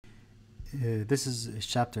This is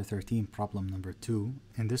chapter 13, problem number 2.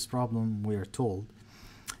 In this problem, we are told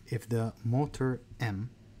if the motor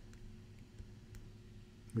M,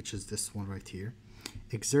 which is this one right here,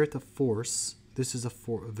 exert a force, this is a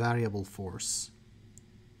variable force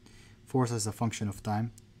as a function of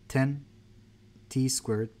time, 10 t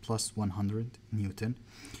squared plus 100 Newton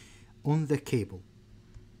on the cable,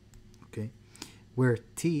 okay, where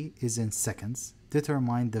t is in seconds.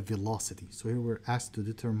 Determine the velocity. So here we're asked to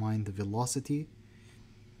determine the velocity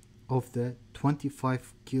of the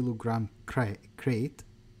 25 kilogram crate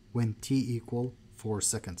when t equal 4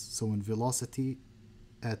 seconds. So when velocity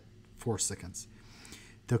at 4 seconds.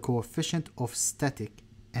 The coefficient of static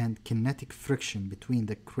and kinetic friction between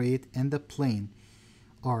the crate and the plane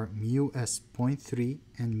are μs 0.3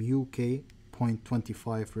 and μk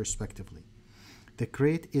 0.25 respectively. The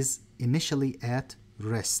crate is initially at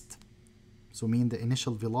rest. So mean the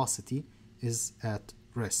initial velocity is at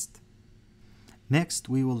rest. Next,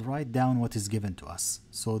 we will write down what is given to us.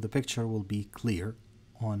 So the picture will be clear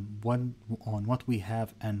on what we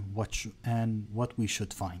have and what we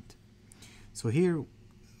should find. So here,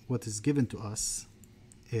 what is given to us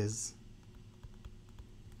is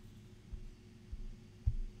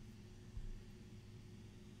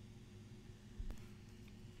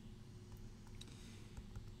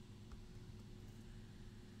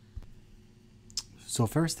so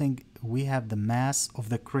first thing, we have the mass of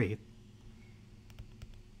the crate,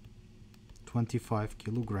 25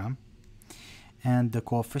 kilogram, and the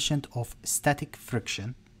coefficient of static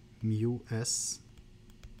friction, μs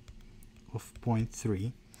of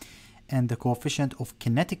 0.3, and the coefficient of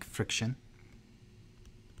kinetic friction,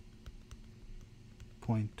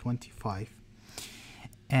 0.25,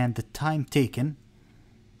 and the time taken,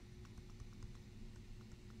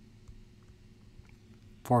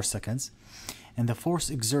 4 seconds, and the force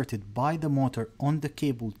exerted by the motor on the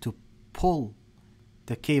cable to pull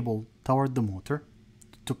the cable toward the motor,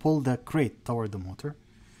 to pull the crate toward the motor,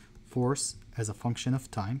 force as a function of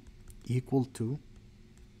time equal to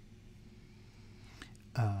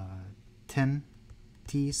 10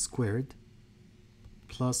 t squared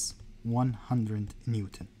plus 100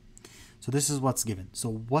 Newton. So this is what's given. So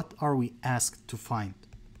what are we asked to find?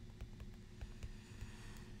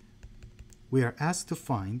 We are asked to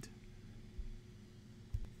find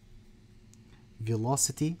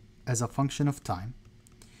velocity as a function of time.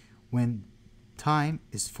 When time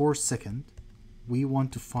is 4 seconds, we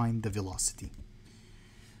want to find the velocity.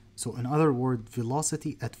 So in other words,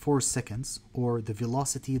 velocity at 4 seconds, or the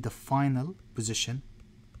velocity, the final position,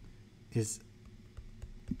 is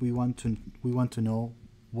we want to know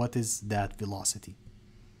what is that velocity.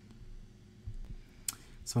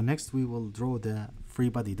 So next we will draw the free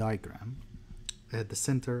body diagram at the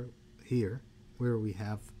center here, where we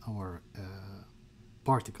have our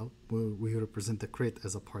particle, where we represent the crate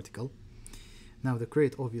as a particle. Now the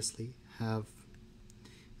crate obviously have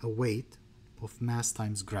a weight of mass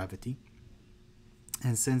times gravity,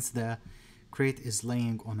 and since the crate is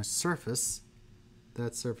laying on a surface,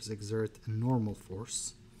 that surface exerts a normal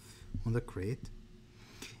force on the crate,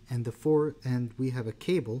 and we have a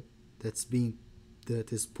cable that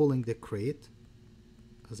is pulling the crate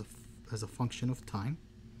as a function of time,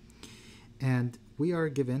 and we are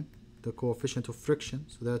given the coefficient of friction,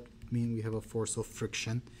 so that means we have a force of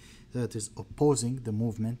friction that is opposing the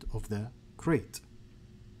movement of the crate.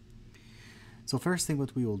 So first thing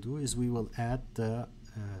what we will do is we will add the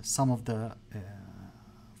sum of the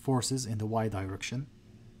forces in the y direction.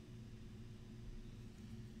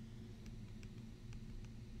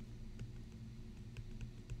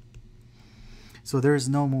 So there is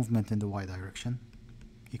no movement in the y direction,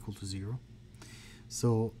 equal to 0.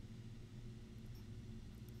 So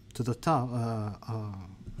to the top,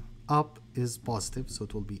 up is positive, so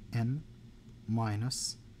it will be n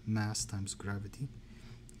minus mass times gravity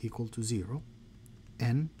equal to 0.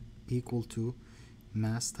 N equal to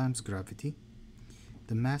mass times gravity.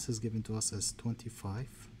 The mass is given to us as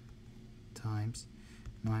 25 times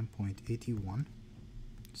 9.81.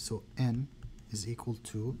 So N is equal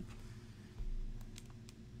to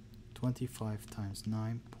 25 times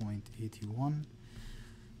 9.81,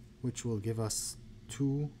 which will give us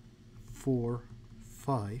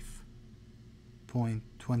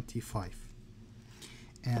 245.25.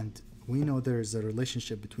 And we know there is a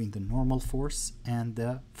relationship between the normal force and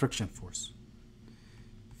the friction force.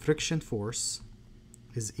 Friction force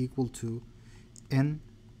is equal to N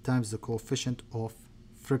times the coefficient of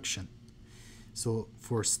friction. So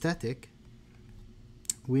for static,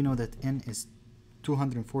 we know that N is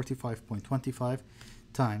 245.25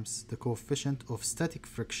 times the coefficient of static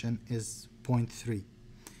friction is 0.3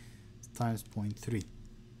 times 0.3.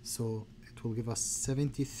 So that will give us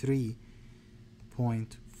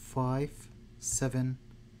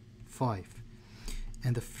 73.575.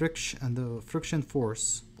 And the friction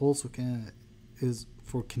force also is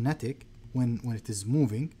for kinetic when it is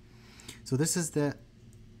moving. So this is the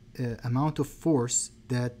amount of force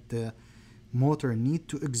that the motor need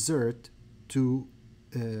to exert to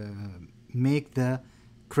make the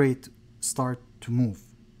crate start to move.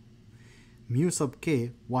 Mu sub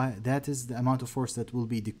k, why that is the amount of force that will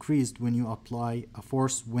be decreased when you apply a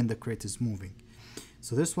force when the crate is moving.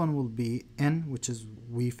 So this one will be N, which is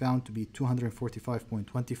we found to be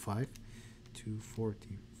 245.25,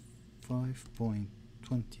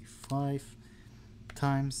 245.25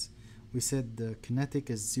 times, we said the kinetic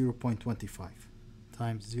is 0.25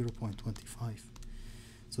 times 0.25.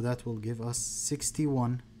 So that will give us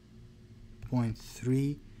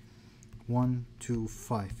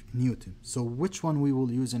 61.3125 Newton. So which one we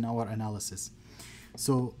will use in our analysis?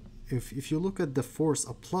 So if you look at the force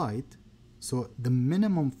applied, so the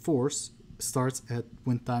minimum force starts at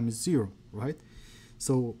when time is 0, right?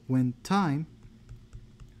 So when time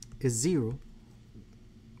is 0,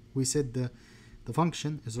 we said the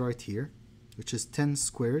function is right here, which is 10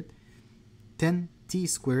 squared, 10t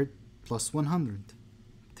squared plus 100.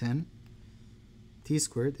 10 t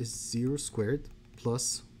squared is 0 squared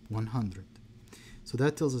plus 100. So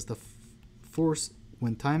that tells us the force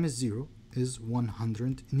when time is 0 is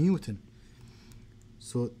 100 Newton.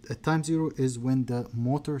 So at time 0 is when the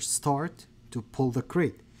motor start to pull the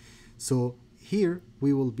crate. So here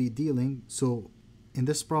we will be dealing, so in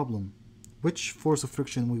this problem, which force of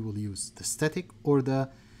friction we will use, the static or the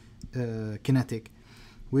kinetic?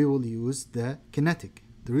 We will use the kinetic.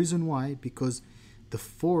 The reason why, because the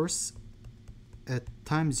force at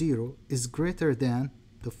time 0 is greater than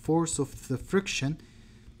the force of the friction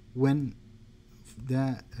when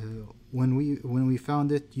we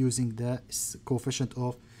found it using the coefficient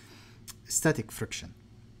of static friction,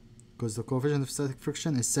 because the coefficient of static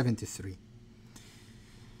friction is 73.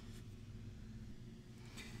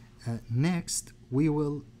 Next, we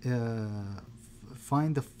will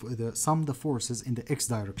find sum the forces in the x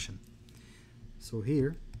direction. So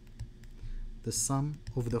here, the sum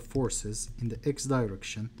of the forces in the x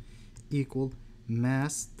direction equal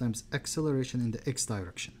mass times acceleration in the x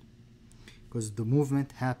direction, because the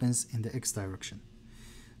movement happens in the x direction.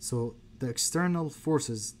 So the external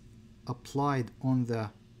forces applied on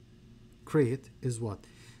the crate is what?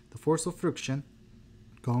 The force of friction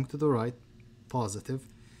going to the right,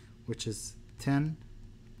 positive, which is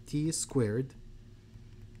 10t squared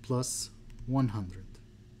plus 100.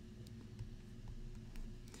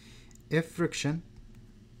 F friction,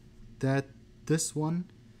 that this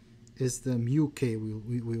one is the mu k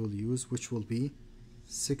we will use, which will be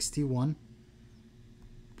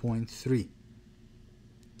 61.3,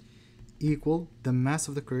 equal the mass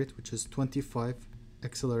of the crate, which is 25,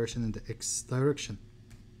 acceleration in the x direction.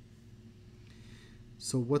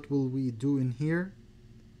 So what will we do in here?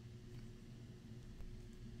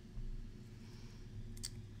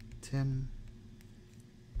 10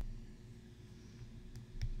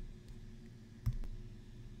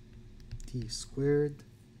 t squared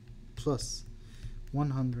plus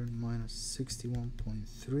 100 minus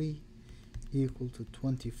 61.3 equal to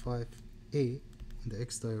 25a in the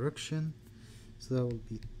x direction. So that will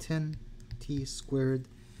be 10 t squared.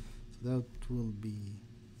 So that will be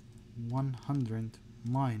 100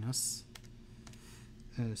 minus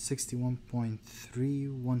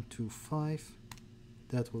 61.3125.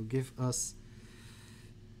 That will give us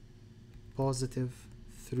positive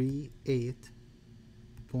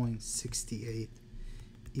 38.68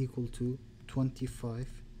 equal to 25a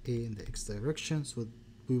in the x direction. So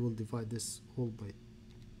we will divide this all by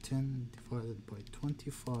 10 divided by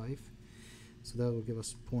 25. So that will give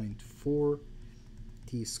us 0.4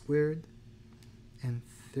 t squared, and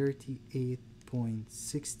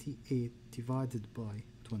 38.68 divided by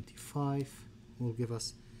 25 will give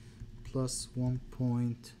us plus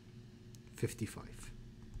 1.55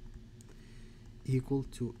 equal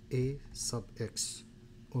to a sub x,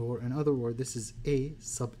 or in other words, this is a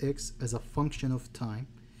sub x as a function of time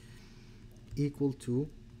equal to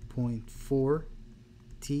 0.4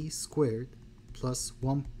 t squared plus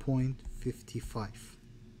 1.55.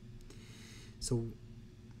 So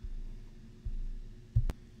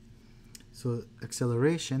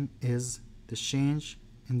acceleration is the change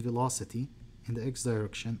in velocity in the x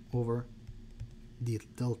direction over the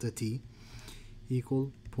delta t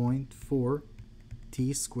equal 0.4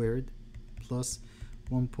 t squared plus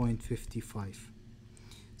 1.55.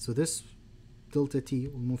 So this delta t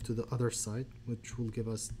will move to the other side, which will give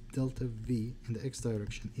us delta v in the x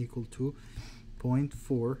direction equal to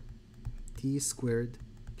 0.4 t squared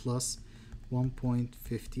plus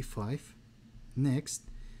 1.55. Next,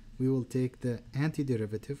 we will take the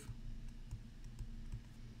antiderivative,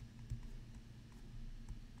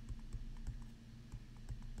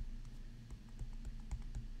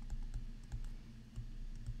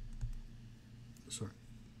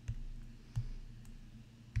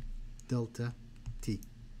 delta t.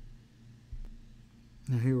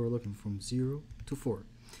 Now here we're looking from 0 to 4.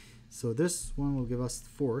 So this one will give us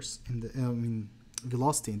force in the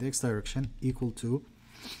velocity in the x direction equal to,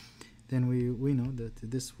 then we know that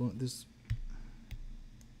this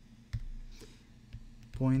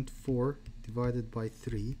 0.4 divided by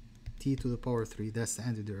 3 t to the power 3, that's the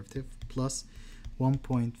antiderivative, plus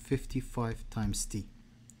 1.55 times t.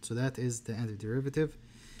 So that is the antiderivative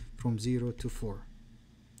from 0 to 4.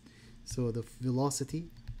 So the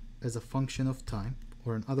velocity as a function of time,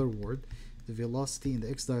 or in other words, the velocity in the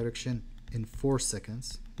x direction in 4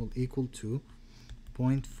 seconds will equal to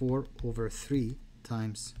 0.4 over 3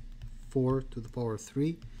 times 4 to the power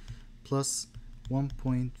 3 plus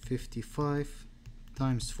 1.55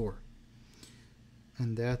 times 4.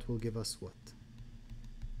 And that will give us what?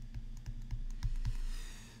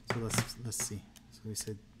 So let's see. So we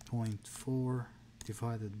said 0.4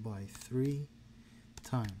 divided by 3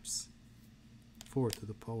 times 4 to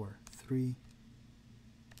the power 3,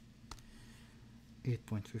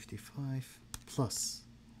 8.55 plus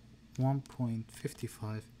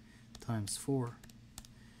 1.55 times 4.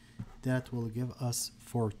 That will give us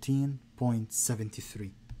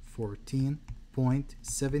 14.73.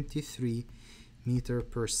 14.73 meter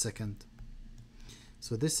per second.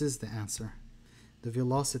 So this is the answer. The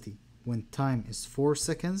velocity when time is 4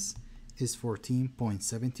 seconds is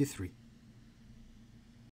 14.73.